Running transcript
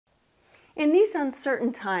In these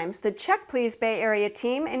uncertain times, the Check Please Bay Area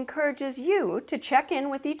team encourages you to check in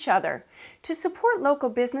with each other. To support local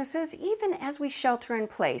businesses, even as we shelter in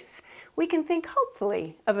place, we can think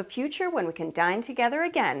hopefully of a future when we can dine together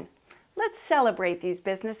again. Let's celebrate these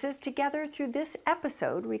businesses together through this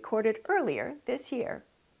episode recorded earlier this year.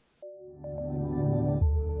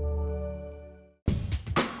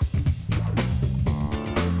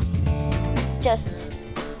 Just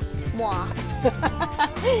moi.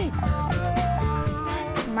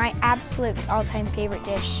 My absolute all-time favorite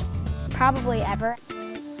dish, probably ever.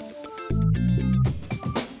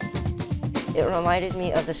 It reminded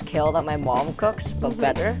me of this kale that my mom cooks, but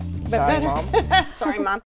better. Sorry, Mom. Sorry,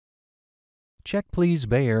 Mom. Check Please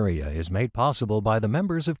Bay Area is made possible by the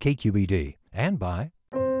members of KQED and by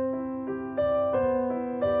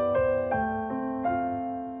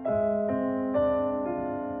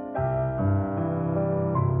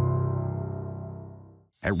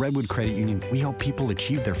At Redwood Credit Union, we help people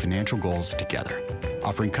achieve their financial goals together,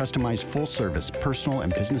 offering customized full-service personal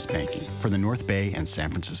and business banking for the North Bay and San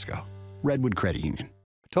Francisco. Redwood Credit Union.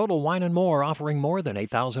 Total Wine & More, offering more than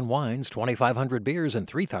 8,000 wines, 2,500 beers, and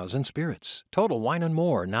 3,000 spirits. Total Wine &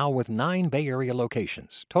 More, now with 9 Bay Area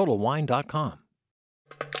locations. TotalWine.com.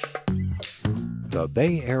 The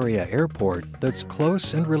Bay Area airport that's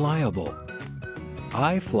close and reliable.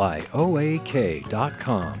 iFlyOAK.com.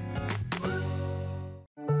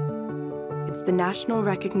 It's the national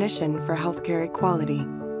recognition for healthcare equality.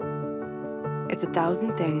 It's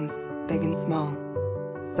 1,000 things, big and small.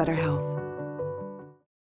 Sutter Health.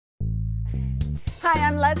 Hi,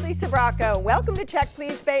 I'm Leslie Sbrocco. Welcome to Check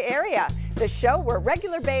Please Bay Area, the show where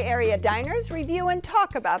regular Bay Area diners review and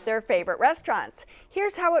talk about their favorite restaurants.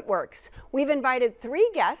 Here's how it works. We've invited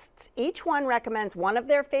 3 guests. Each one recommends one of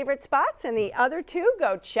their favorite spots, and the other 2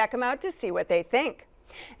 go check them out to see what they think.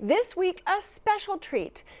 This week, a special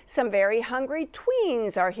treat. Some very hungry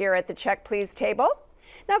tweens are here at the Check Please table.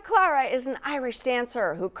 Now, Clara is an Irish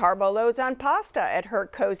dancer who carbo loads on pasta at her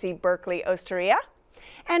cozy Berkeley Osteria.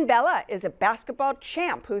 And Bella is a basketball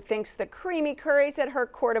champ who thinks the creamy curries at her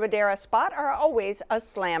Corte Madera spot are always a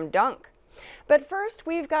slam dunk. But first,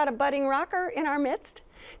 we've got a budding rocker in our midst.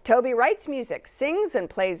 Tobey writes music, sings, and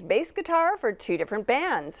plays bass guitar for 2 different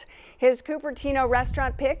bands. His Cupertino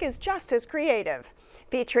restaurant pick is just as creative,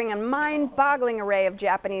 featuring a mind-boggling array of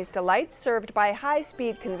Japanese delights served by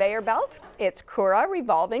high-speed conveyor belt. It's Kura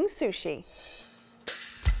Revolving Sushi.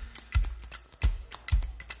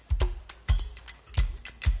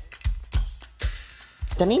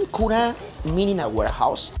 The name Kura meaning a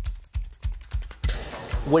warehouse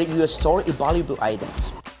where you store valuable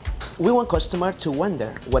items. We want customers to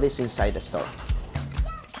wonder what is inside the store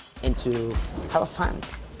and to have a fun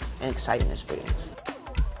and exciting experience.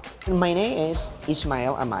 My name is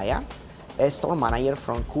Ismael Amaya, a store manager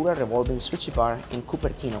from Kura Revolving Sushi Bar in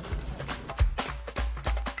Cupertino.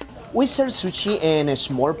 We serve sushi in a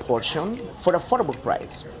small portion for affordable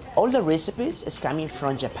price. All the recipes is coming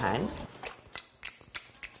from Japan.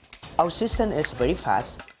 Our system is very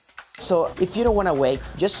fast, so if you don't want to wait,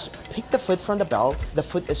 just pick the food from the belt, the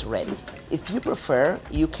food is ready. If you prefer,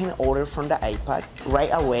 you can order from the iPad right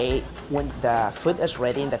away. When the food is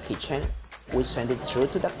ready in the kitchen, we send it through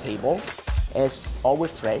to the table. It's always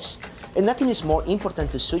fresh. And nothing is more important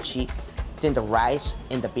to sushi than the rice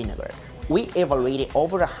and the vinegar. We evaluated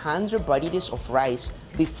over 100 varieties of rice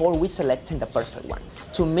before we selected the perfect one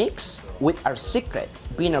to mix with our secret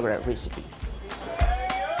vinegar recipe.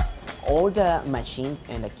 All the machine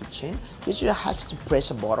in the kitchen, you just have to press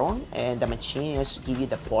a button and the machine just give you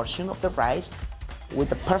the portion of the rice with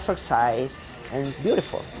the perfect size and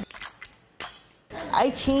beautiful. I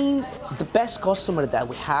think the best customer that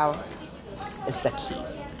we have is the kid.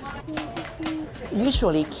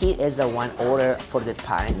 Usually kid is the one order for the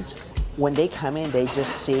parents. When they come in, they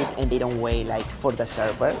just sit and they don't wait like for the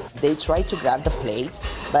server. They try to grab the plate,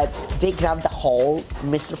 but they grab the whole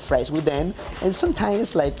Mr. Fresh with them. And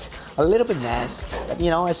sometimes like a little bit mess, but you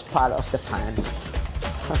know, it's part of the fun.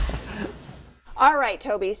 All right,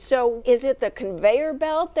 Tobey, so is it the conveyor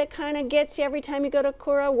belt that kind of gets you every time you go to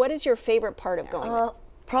Kura? What is your favorite part of going there?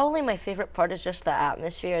 Probably my favorite part is just the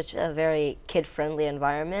atmosphere. It's a very kid-friendly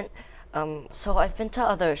environment. So I've been to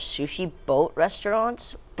other sushi boat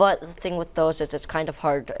restaurants, but the thing with those is it's kind of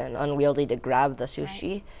hard and unwieldy to grab the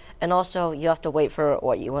sushi. Right. And also you have to wait for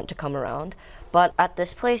what you want to come around. But at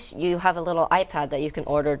this place, you have a little iPad that you can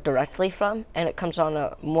order directly from, and it comes on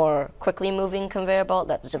a more quickly moving conveyor belt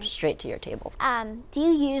that zips straight to your table. Do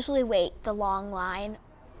you usually wait the long line?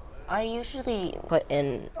 I usually put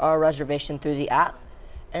in our reservation through the app,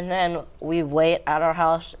 And then we wait at our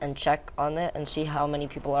house and check on it and see how many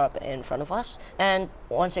people are up in front of us. And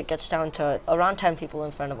once it gets down to around 10 people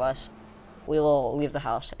in front of us, we will leave the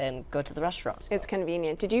house and go to the restaurant. It's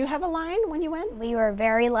convenient. Did you have a line when you went? We were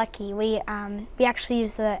very lucky. We actually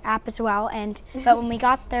used the app as well, but when we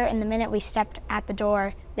got there, and the minute we stepped at the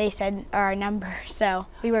door, they said our number, so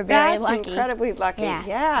we were very lucky. That's incredibly lucky,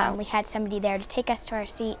 yeah. We had somebody there to take us to our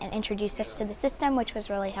seat and introduce us to the system, which was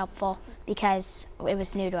really helpful because it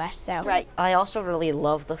was new to us, so. Right. I also really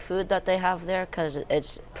love the food that they have there because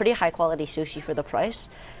it's pretty high quality sushi for the price.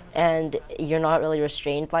 And you're not really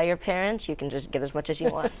restrained by your parents. You can just get as much as you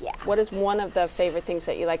want. Yeah. What is one of the favorite things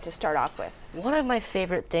that you like to start off with? One of my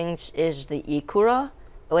favorite things is the ikura,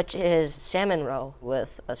 which is salmon roe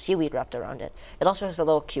with a seaweed wrapped around it. It also has a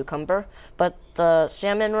little cucumber, but the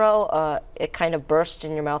salmon roe, it kind of bursts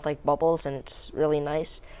in your mouth like bubbles, and it's really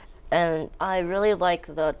nice. And I really like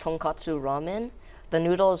the tonkatsu ramen. The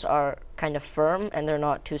noodles are kind of firm and they're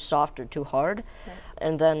not too soft or too hard. Right.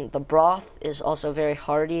 And then the broth is also very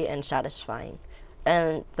hearty and satisfying.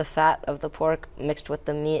 And the fat of the pork mixed with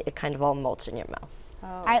the meat, it kind of all melts in your mouth.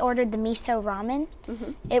 Oh. I ordered the miso ramen.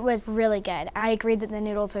 It was really good. I agree that the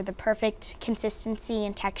noodles are the perfect consistency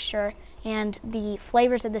and texture, and the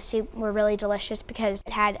flavors of the soup were really delicious because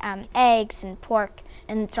it had eggs and pork,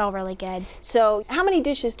 and it's all really good. So how many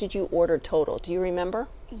dishes did you order total? Do you remember?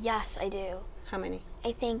 Yes, I do. How many?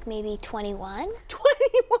 I think maybe 21.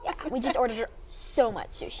 21? Yeah, we just ordered so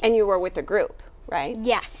much sushi. And you were with a group, right?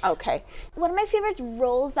 Yes. Okay. One of my favorite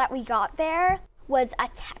rolls that we got there was a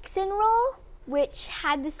Texan roll, which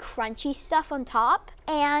had this crunchy stuff on top,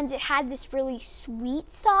 and it had this really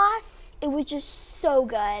sweet sauce. It was just so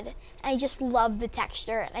good, and I just loved the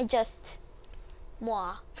texture, and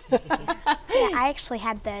moi. Yeah, I actually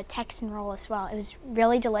had the Texan roll as well. It was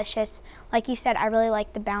really delicious. Like you said, I really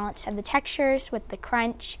like the balance of the textures with the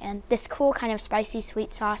crunch and this cool kind of spicy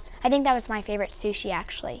sweet sauce. I think that was my favorite sushi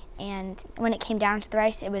actually. And when it came down to the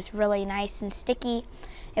rice, it was really nice and sticky.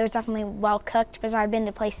 It was definitely well cooked because I've been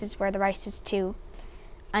to places where the rice is too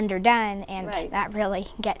underdone, and that really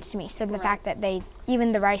gets to me. So the fact that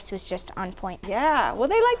even the rice was just on point. Yeah, well,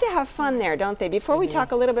 they like to have fun there, don't they? Before we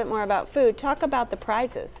talk a little bit more about food, talk about the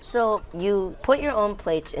prizes. So you put your own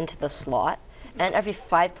plates into the slot, and every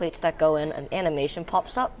 5 plates that go in, an animation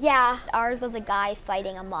pops up. Yeah, ours was a guy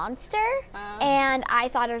fighting a monster, and I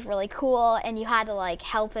thought it was really cool, and you had to like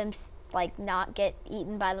help him like not get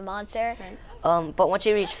eaten by the monster. But once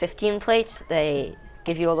you reach 15 plates, they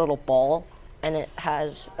give you a little ball, and it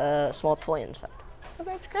has a small toy inside. Oh,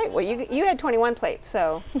 that's great. Well, you had 21 plates,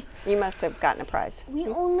 so you must have gotten a prize. We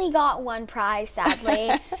only got 1 prize, sadly,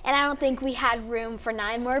 and I don't think we had room for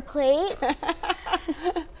 9 more plates.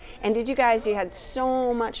 And you had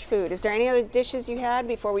so much food. Is there any other dishes you had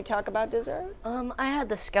before we talk about dessert? I had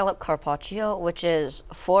the scallop carpaccio, which is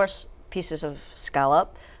 4 pieces of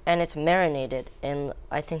scallop, and it's marinated in,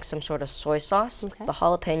 I think, some sort of soy sauce. Okay. The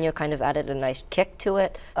jalapeno kind of added a nice kick to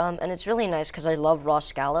it, and it's really nice because I love raw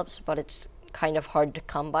scallops, but it's kind of hard to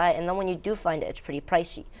come by, and then when you do find it, it's pretty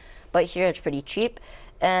pricey. But here it's pretty cheap,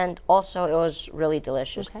 and also it was really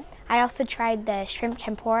delicious. Okay. I also tried the shrimp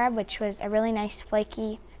tempura, which was a really nice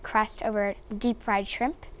flaky crust over deep fried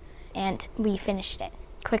shrimp, and we finished it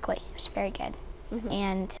quickly. It was very good.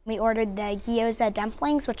 And we ordered the gyoza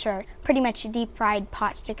dumplings, which are pretty much deep fried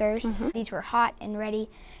pot stickers. These were hot and ready,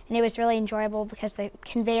 and it was really enjoyable because the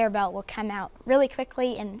conveyor belt will come out really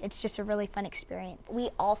quickly, and it's just a really fun experience. We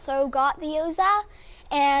also got the gyoza,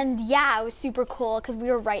 and yeah, it was super cool because we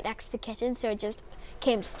were right next to the kitchen, so it just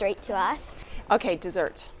came straight to us. Okay,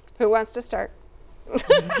 desserts. Who wants to start?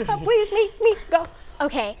 Please, me, go.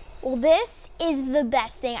 Okay, well, this is the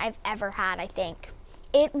best thing I've ever had, I think.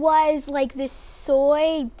 It was like this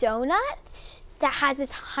soy donut that has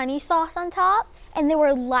this honey sauce on top, and they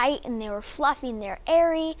were light and they were fluffy and they were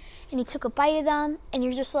airy, and you took a bite of them and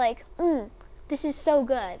you're just like, this is so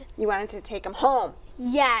good. You wanted to take them home.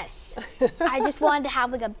 Yes. I just wanted to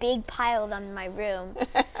have like a big pile of them in my room.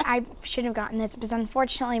 I should have gotten this, but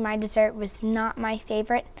unfortunately my dessert was not my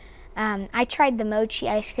favorite. I tried the mochi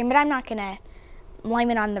ice cream, but I'm not gonna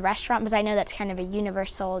blame it on the restaurant because I know that's kind of a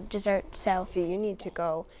universal dessert. So you need to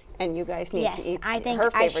go, and you guys need to eat I think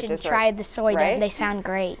her favorite I should dessert. Try the soy donut. They sound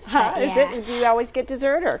great. Do you always get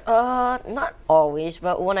dessert or? Not always,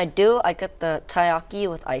 but when I do, I get the taiyaki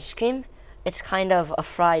with ice cream. It's kind of a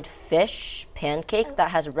fried fish pancake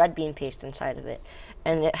that has red bean paste inside of it,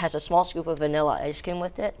 and it has a small scoop of vanilla ice cream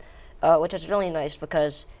with it, which is really nice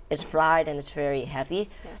because it's fried and it's very heavy,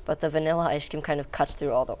 but the vanilla ice cream kind of cuts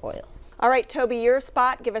through all the oil. All right, Tobey, your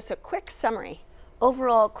spot. Give us a quick summary.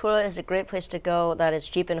 Overall, Kura is a great place to go that is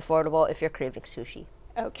cheap and affordable if you're craving sushi.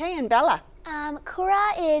 Okay, and Bella?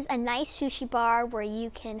 Kura is a nice sushi bar where you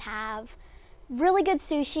can have really good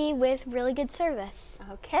sushi with really good service.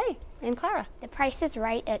 Okay, and Clara? The price is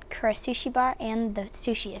right at Kura Sushi Bar, and the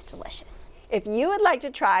sushi is delicious. If you would like to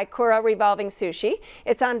try Kura Revolving Sushi,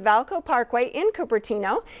 it's on Valco Parkway in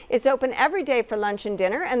Cupertino. It's open every day for lunch and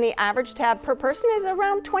dinner, and the average tab per person is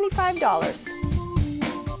around $25.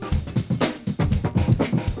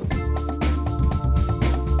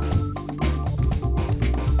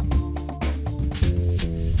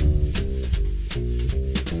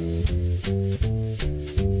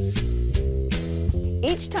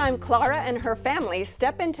 Each time Clara and her family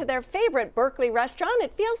step into their favorite Berkeley restaurant,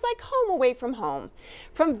 it feels like home away from home.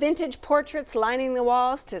 From vintage portraits lining the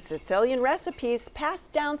walls to Sicilian recipes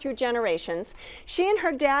passed down through generations, she and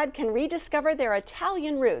her dad can rediscover their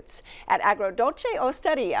Italian roots at Agrodolce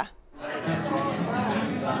Osteria.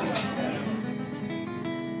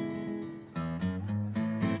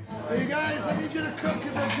 Hey guys, I need you to cook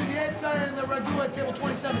the Giulietta and the ragu at table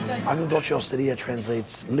 27, thanks. Agrodolce Osteria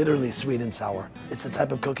translates literally sweet and sour. It's the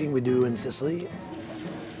type of cooking we do in Sicily.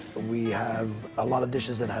 We have a lot of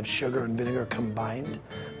dishes that have sugar and vinegar combined,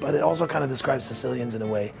 but it also kind of describes Sicilians in a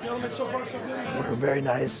way. Gentlemen, so far so good. We're very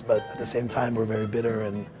nice, but at the same time, we're very bitter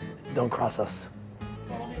and don't cross us.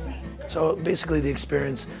 So basically the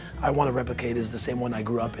experience I want to replicate is the same one I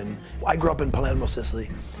grew up in. I grew up in Palermo, Sicily,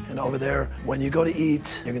 and over there, when you go to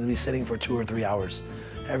eat, you're going to be sitting for 2 or 3 hours.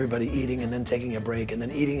 Everybody eating and then taking a break and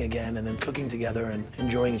then eating again and then cooking together and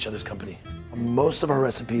enjoying each other's company. Most of our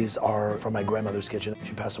recipes are from my grandmother's kitchen.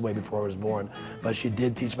 She passed away before I was born, but she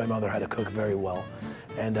did teach my mother how to cook very well.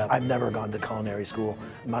 And I've never gone to culinary school.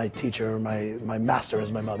 My teacher, my master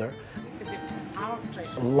is my mother.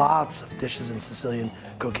 Lots of dishes in Sicilian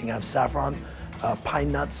cooking have saffron,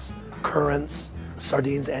 pine nuts, currants,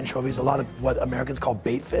 sardines, anchovies, a lot of what Americans call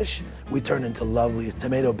bait fish. We turn into lovely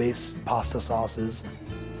tomato-based pasta sauces.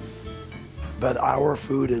 But our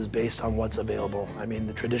food is based on what's available. I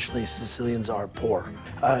mean, traditionally, Sicilians are poor.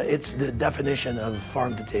 It's the definition of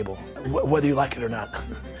farm to table, whether you like it or not.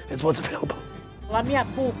 It's what's available. La mia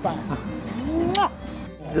pupa.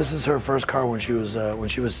 This is her first car when she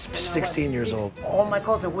was 16 years old. All my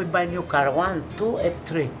cousins, we buy new car, 1, 2, and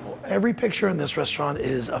 3. Every picture in this restaurant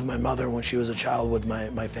is of my mother when she was a child with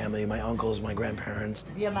my family, my uncles, my grandparents.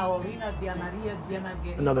 Zia Maurina, Zia Maria, Zia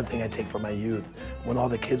Margherita. Another thing I take from my youth, when all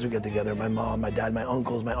the kids would get together, my mom, my dad, my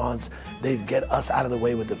uncles, my aunts, they'd get us out of the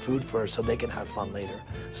way with the food first so they can have fun later.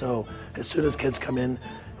 So as soon as kids come in,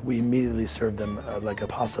 we immediately serve them like a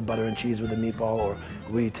pasta, butter, and cheese with a meatball, or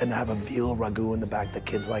we tend to have a veal ragu in the back that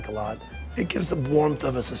kids like a lot. It gives the warmth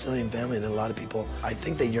of a Sicilian family that a lot of people, I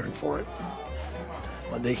think they yearn for it.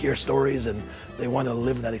 When they hear stories and they want to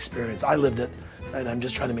live that experience. I lived it, and I'm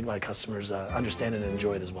just trying to make my customers understand it and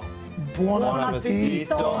enjoy it as well. Buon appetito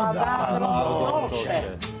da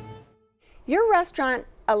Agrodolce. Your restaurant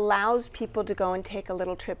allows people to go and take a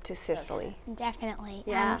little trip to Sicily. Definitely.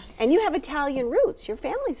 Yeah, and you have Italian roots. Your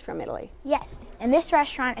family's from Italy. Yes, and this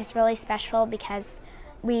restaurant is really special because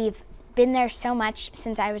we've been there so much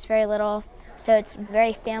since I was very little, so it's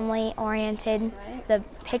very family oriented. Right. The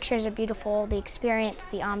pictures are beautiful, the experience,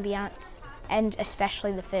 the ambiance, and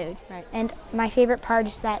especially the food. Right. And my favorite part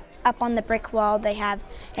is that up on the brick wall they have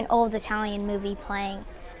an old Italian movie playing.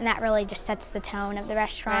 And that really just sets the tone of the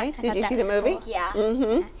restaurant. Right. Did you see the movie? Cool. Yeah.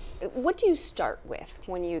 Mm-hmm. Yeah. What do you start with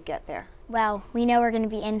when you get there? Well, we know we're going to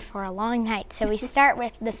be in for a long night, so we start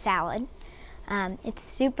with the salad. It's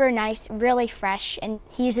super nice, really fresh, and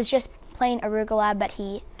he uses just plain arugula, but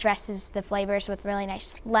he dresses the flavors with really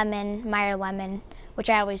nice lemon, Meyer lemon, which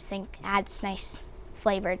I always think adds nice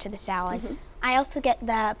flavor to the salad. Mm-hmm. I also get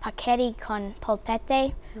the pacchetti con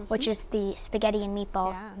polpette, which is the spaghetti and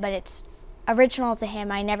meatballs, but it's original to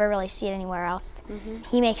him. I never really see it anywhere else.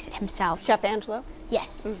 He makes it himself. Chef Angelo?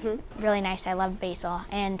 Yes. Really nice. I love basil.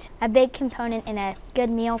 And a big component in a good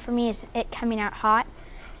meal for me is it coming out hot.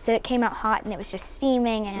 So it came out hot and it was just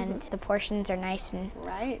steaming, and the portions are nice and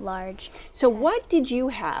large. So what did you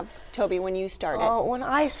have, Tobey, when you started? When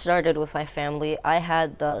I started with my family, I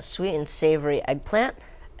had the sweet and savory eggplant,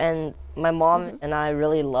 and my mom and I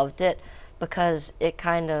really loved it because it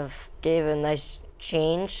kind of gave a nice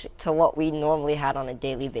change to what we normally had on a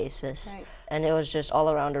daily basis. Right. And it was just all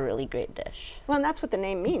around a really great dish. Well, and that's what the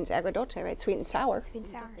name means, agrodolce, right? Sweet and sour. Sweet and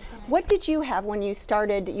sour. What did you have when you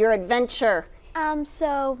started your adventure?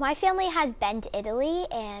 So my family has been to Italy,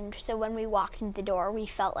 and so when we walked into the door, we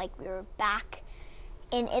felt like we were back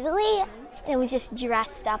in Italy, and it was just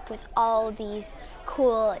dressed up with all these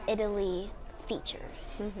cool Italy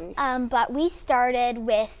features. But we started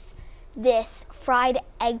with this fried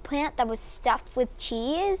eggplant that was stuffed with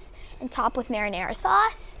cheese and topped with marinara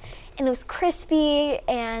sauce. And it was crispy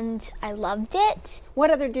and I loved it. What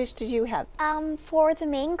other dish did you have? For the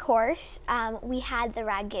main course, we had the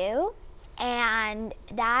ragu, and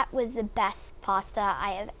that was the best pasta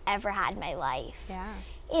I have ever had in my life. Yeah.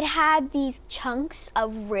 It had these chunks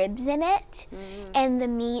of ribs in it, and the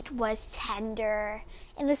meat was tender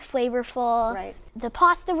and was flavorful. Right. The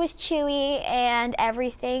pasta was chewy, and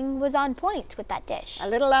everything was on point with that dish. A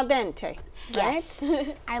little al dente. Yes.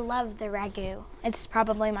 I love the ragu. It's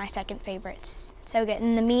probably my second favorite. It's so good.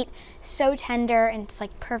 And the meat, so tender, and it's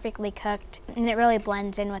like perfectly cooked, and it really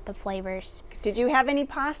blends in with the flavors. Did you have any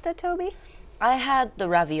pasta, Tobey? I had the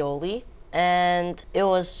ravioli, and it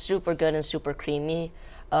was super good and super creamy.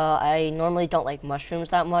 I normally don't like mushrooms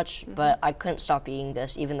that much, but I couldn't stop eating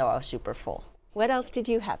this even though I was super full. What else did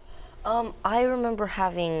you have? I remember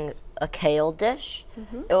having a kale dish.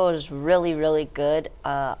 It was really, really good.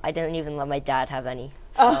 I didn't even let my dad have any.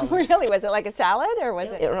 Oh, really? Was it like a salad or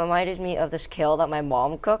was it? It reminded me of this kale that my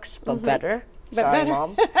mom cooks, but better. Sorry,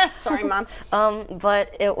 Mom. Sorry, Mom.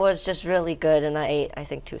 But it was just really good, and I ate, I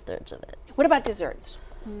think, 2/3 of it. What about desserts?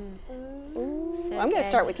 So I'm going to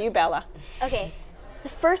start with you, Bella. Okay, the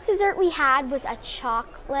first dessert we had was a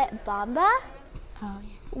chocolate bomba,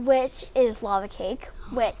 which is lava cake,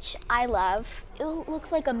 which I love. It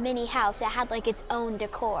looked like a mini house. It had like its own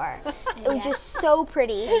decor. It was just so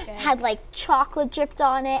pretty. It had like chocolate dripped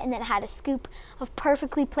on it, and then it had a scoop of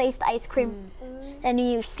perfectly placed ice cream. Then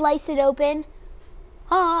you slice it open.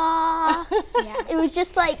 Ah! It was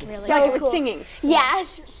just like Really so Like it was cool. singing.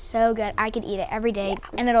 Yes. So good. I could eat it every day,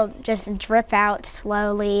 and it'll just drip out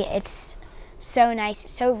slowly. It's so nice,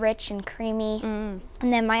 so rich and creamy. And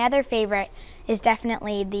then my other favorite is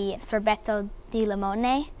definitely the sorbetto di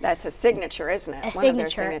limone. That's a signature, isn't it? A One of their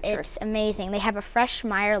signature. signatures. It's amazing. They have a fresh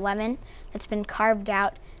Meyer lemon that's been carved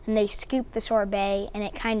out, and they scoop the sorbet, and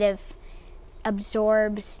it kind of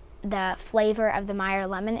absorbs the flavor of the Meyer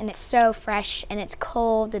lemon, and it's so fresh, and it's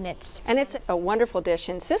cold, and it's... And it's a wonderful dish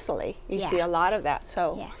in Sicily. You see a lot of that.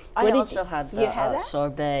 So, Yeah. I what did also you, had you the had that?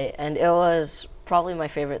 sorbet, and it was probably my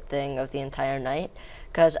favorite thing of the entire night,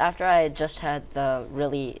 because after I had just had the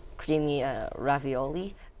really creamy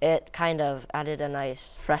ravioli, it kind of added a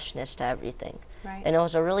nice freshness to everything. Right. And it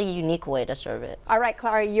was a really unique way to serve it. All right,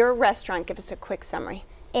 Clara, your restaurant, give us a quick summary.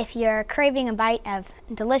 If you're craving a bite of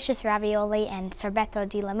delicious ravioli and sorbetto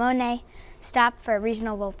di limone, stop for a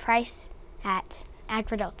reasonable price at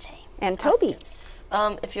Agrodolce. And Tobey.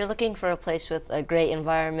 If you're looking for a place with a great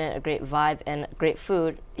environment, a great vibe, and great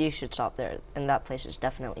food, you should stop there, and that place is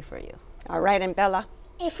definitely for you. All right, and Bella.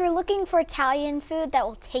 If you're looking for Italian food that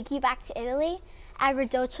will take you back to Italy,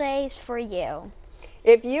 Agrodolce is for you.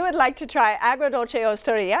 If you would like to try Agrodolce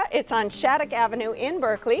Osteria, it's on Shattuck Avenue in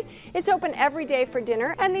Berkeley. It's open every day for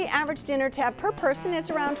dinner, and the average dinner tab per person is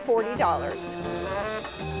around $40.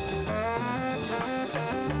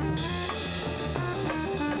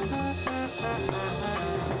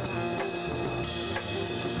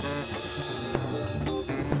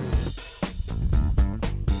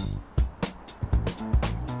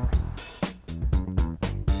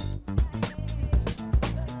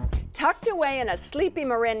 Tucked away in a sleepy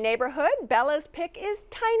Marin neighborhood, Bella's pick is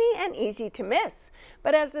tiny and easy to miss.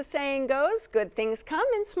 But as the saying goes, good things come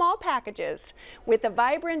in small packages. With a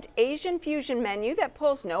vibrant Asian fusion menu that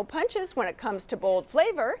pulls no punches when it comes to bold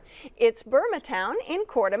flavor, it's Burmatown in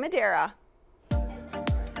Corte Madera.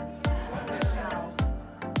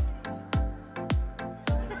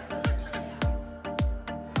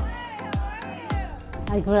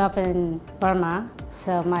 I grew up in Burma,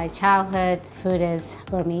 so my childhood food is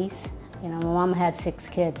Burmese. You know, my mom had 6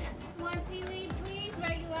 kids.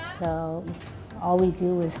 So all we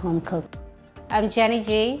do is home cook. I'm Jenny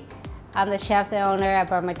G. I'm the chef and owner at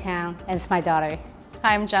Burmatown, and it's my daughter.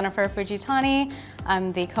 I'm Jennifer Fujitani.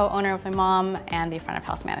 I'm the co-owner with my mom and the front of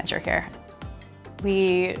house manager here.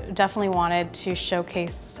 We definitely wanted to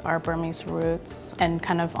showcase our Burmese roots and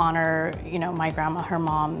kind of honor, you know, my grandma, her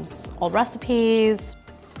mom's old recipes.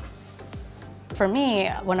 For me,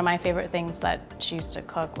 one of my favorite things that she used to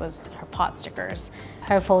cook was her pot stickers.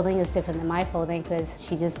 Her folding is different than my folding because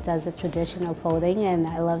she just does the traditional folding, and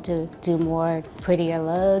I love to do more prettier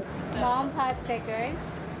look. Small pot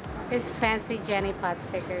stickers. It's fancy Jenny pot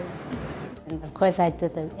stickers. And of course I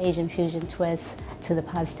did the Asian fusion twist to the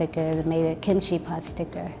pot sticker that made it kimchi pot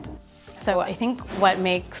sticker. So I think what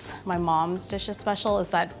makes my mom's dishes special is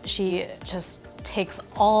that she just takes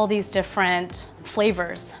all these different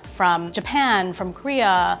flavors from Japan, from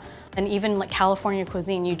Korea, and even like California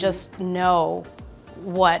cuisine. You just know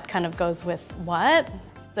what kind of goes with what.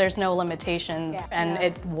 There's no limitations, and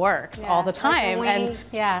it works all the time. And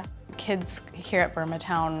yeah, kids here at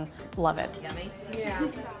Burmatown love it. Yummy. Yeah.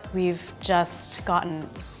 We've just gotten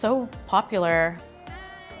so popular.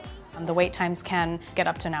 The wait times can get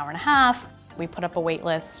up to an hour and a half. We put up a wait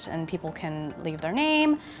list and people can leave their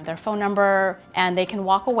name, their phone number, and they can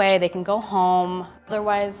walk away, they can go home.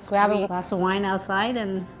 Otherwise, grab a glass of wine outside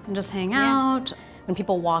and just hang out. When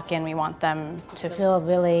people walk in, we want them to feel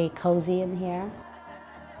really cozy in here.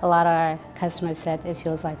 A lot of our customers said it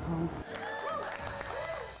feels like home.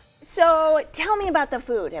 So tell me about the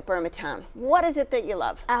food at Burmatown. What is it that you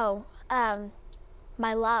love? Oh,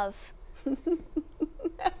 my love.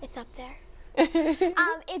 It's up there.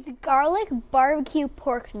 It's garlic barbecue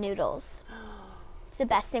pork noodles. It's the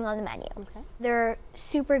best thing on the menu. Okay. They're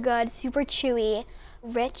super good, super chewy,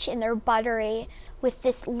 rich, and they're buttery with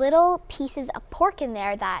this little pieces of pork in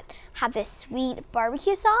there that have this sweet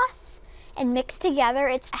barbecue sauce, and mixed together,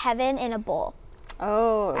 it's heaven in a bowl.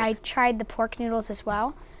 Oh. I tried the pork noodles as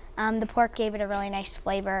well. The pork gave it a really nice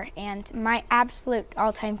flavor, and my absolute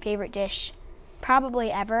all-time favorite dish,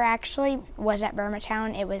 probably ever actually, was at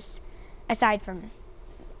Burmatown. It was, aside from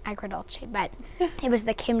Agrodolce, but it was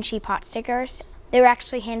the kimchi pot stickers. They were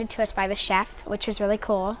actually handed to us by the chef, which was really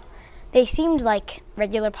cool. They seemed like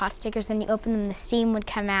regular pot stickers, then you open them, the steam would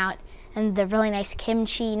come out, and the really nice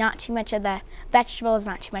kimchi, not too much of the vegetables,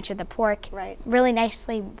 not too much of the pork. Right. Really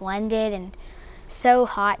nicely blended and so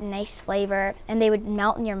hot and nice flavor, and they would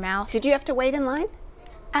melt in your mouth. Did you have to wait in line?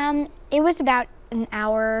 It was about an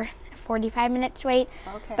hour, 45 minutes wait,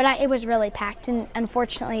 Okay. but it was really packed, and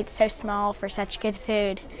unfortunately it's so small for such good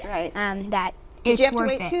food. Right. That Did it's you have to worth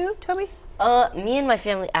wait it. too, Tobey? Me and my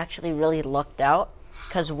family actually really lucked out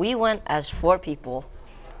because we went as 4 people.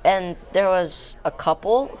 And there was a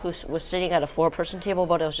couple who was sitting at a 4-person table,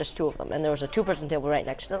 but it was just 2 of them. And there was a 2-person table right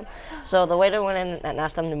next to them. So the waiter went in and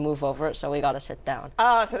asked them to move over, so we got to sit down.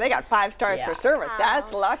 Oh, so they got 5 stars for service. Wow.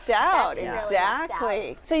 That's lucked out. That's really Exactly.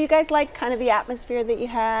 lucked out. So you guys like kind of the atmosphere that you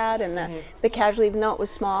had and the casual, even though it was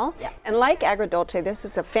small? Yeah. And like Agrodolce, this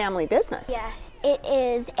is a family business. Yes, it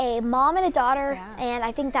is a mom and a daughter, and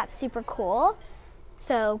I think that's super cool.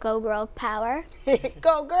 So go girl power.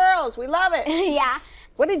 Go girls, we love it. Yeah.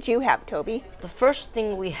 What did you have, Tobey? The first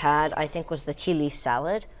thing we had, I think, was the tea leaf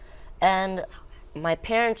salad. And my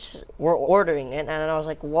parents were ordering it, and I was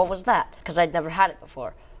like, what was that? Because I'd never had it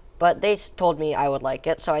before. But they told me I would like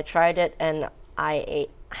it, so I tried it, and I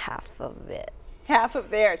ate half of it. Half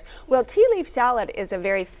of theirs. Well, tea leaf salad is a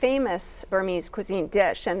very famous Burmese cuisine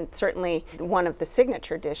dish, and certainly one of the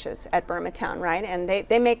signature dishes at Burmatown, right? And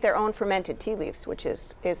they make their own fermented tea leaves, which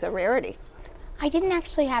is a rarity. I didn't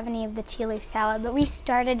actually have any of the tea leaf salad, but we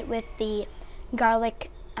started with the garlic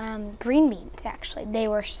green beans, actually. They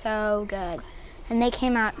were so good. And they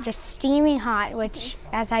came out just steaming hot, which,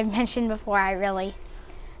 as I've mentioned before, I really...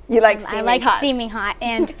 You like steaming I like hot. steaming hot.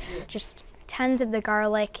 And just tons of the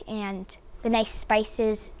garlic and the nice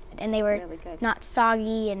spices, and they were Really good. not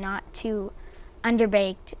soggy and not too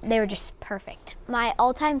underbaked. They were just perfect. My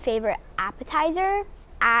all-time favorite appetizer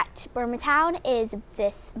at Burmatown is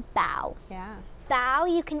this bao. Yeah.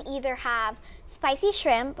 Bao, you can either have spicy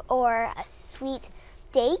shrimp or a sweet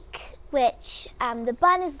steak, which the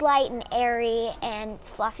bun is light and airy and it's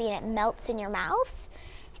fluffy and it melts in your mouth.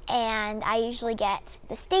 And I usually get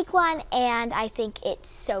the steak one, and I think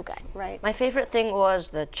it's so good. Right. My favorite thing was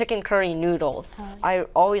the chicken curry noodles. I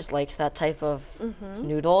always liked that type of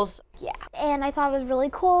noodles. Yeah, and I thought it was really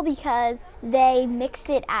cool because they mixed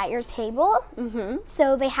it at your table.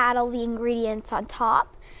 So they had all the ingredients on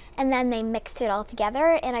top, and then they mixed it all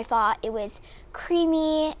together, and I thought it was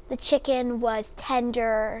creamy, the chicken was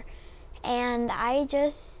tender, and I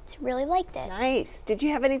just really liked it. Nice. Did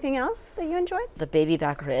you have anything else that you enjoyed? The baby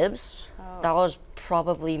back ribs, that was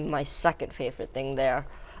probably my second favorite thing there.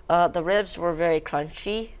 The ribs were very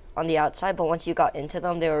crunchy on the outside, but once you got into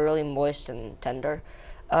them, they were really moist and tender.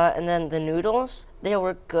 And then the noodles, they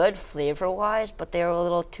were good flavor-wise, but they were a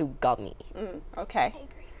little too gummy. Okay.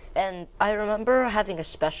 And I remember having a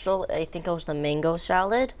special, I think it was the mango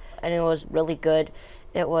salad, and it was really good.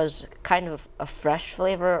 It was kind of a fresh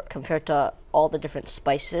flavor compared to all the different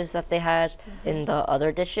spices that they had in the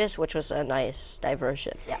other dishes, which was a nice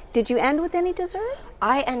diversion. Yeah. Did you end with any dessert?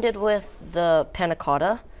 I ended with the panna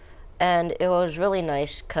cotta, and it was really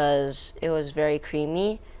nice because it was very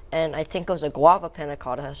creamy, and I think it was a guava panna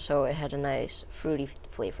cotta, so it had a nice fruity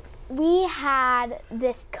flavor. We had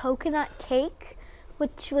this coconut cake,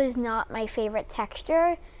 which was not my favorite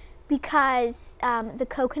texture, because the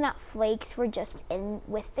coconut flakes were just in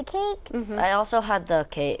with the cake. I also had the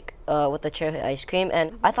cake with the cherry ice cream,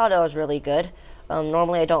 and I thought it was really good.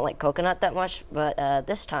 Normally I don't like coconut that much, but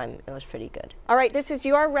this time it was pretty good. All right, this is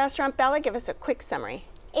your restaurant, Bella. Give us a quick summary.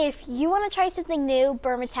 If you want to try something new,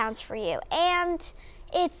 Burmatown's for you, and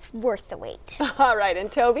it's worth the wait. All right,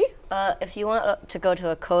 and Toby? If you want to go to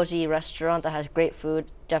a cozy restaurant that has great food,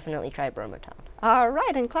 definitely try Burmatown. All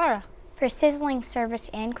right, and Clara? For sizzling service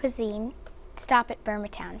and cuisine, stop at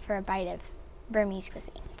Burmatown for a bite of Burmese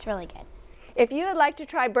cuisine. It's really good. If you would like to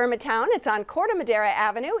try Burmatown, it's on Corte Madera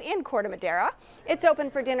Avenue in Corte Madera. It's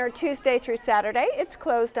open for dinner Tuesday through Saturday. It's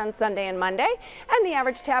closed on Sunday and Monday, and the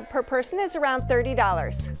average tab per person is around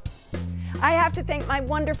 $30. I have to thank my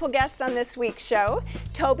wonderful guests on this week's show.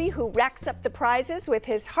 Tobey, who racks up the prizes with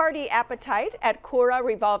his hearty appetite at Kura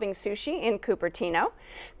Revolving Sushi in Cupertino.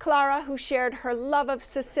 Clara, who shared her love of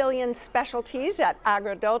Sicilian specialties at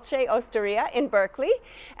Agrodolce Osteria in Berkeley.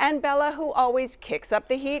 And Bella, who always kicks up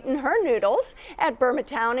the heat in her noodles at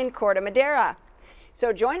Burmatown in Corte Madera.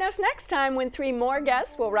 So join us next time when 3 more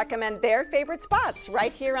guests will recommend their favorite spots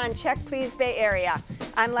right here on Check Please Bay Area.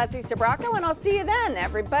 I'm Leslie Sbrocco, and I'll see you then.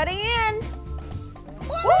 Everybody in!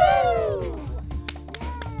 Woo!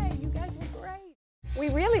 Yay, you guys were great. We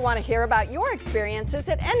really want to hear about your experiences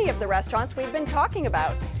at any of the restaurants we've been talking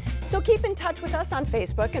about. So keep in touch with us on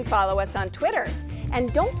Facebook and follow us on Twitter.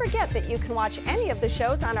 And don't forget that you can watch any of the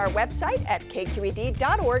shows on our website at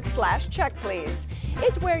kqed.org/checkplease.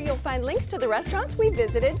 It's where you'll find links to the restaurants we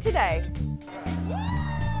visited today.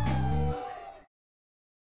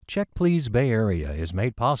 Check Please Bay Area is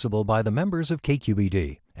made possible by the members of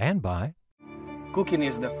KQED and by Cooking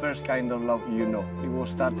is the first kind of love you know. It was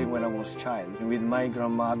starting when I was a child, with my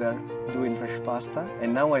grandmother doing fresh pasta,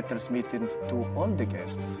 and now I transmit it to all the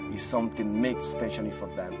guests. It's something made specially for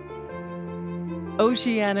them.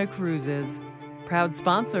 Oceana Cruises, proud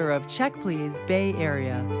sponsor of Check Please Bay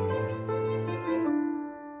Area.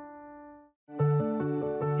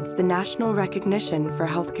 It's the national recognition for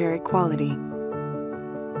healthcare equality.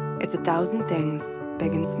 It's 1,000 things,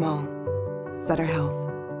 big and small. Sutter Health.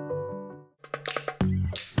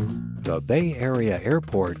 the Bay Area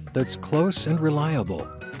airport that's close and reliable.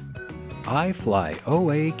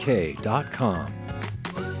 iFlyOAK.com.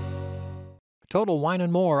 Total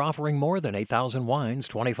Wine & More offering more than 8,000 wines,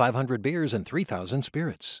 2,500 beers, and 3,000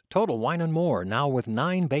 spirits. Total Wine & More now with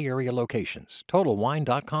 9 Bay Area locations.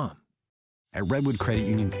 TotalWine.com. At Redwood Credit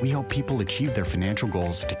Union, we help people achieve their financial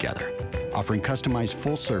goals together, offering customized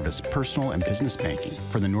full-service personal and business banking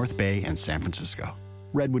for the North Bay and San Francisco.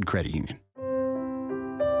 Redwood Credit Union.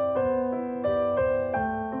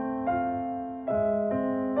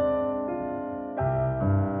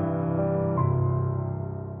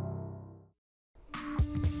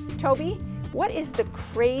 Tobey, what is the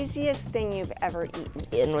craziest thing you've ever eaten?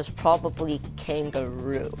 It was probably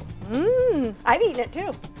kangaroo. I've eaten it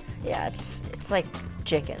too. Yeah, it's like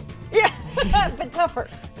chicken. Yeah, but tougher.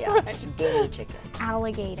 Yeah, Right. it's gamey chicken.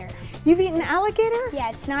 Alligator. You've eaten alligator?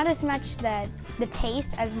 Yeah, it's not as much the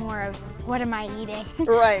taste as more of what am I eating?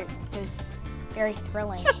 Right. It was very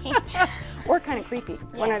thrilling. Or kind of creepy,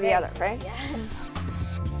 one or the other, right? Yeah.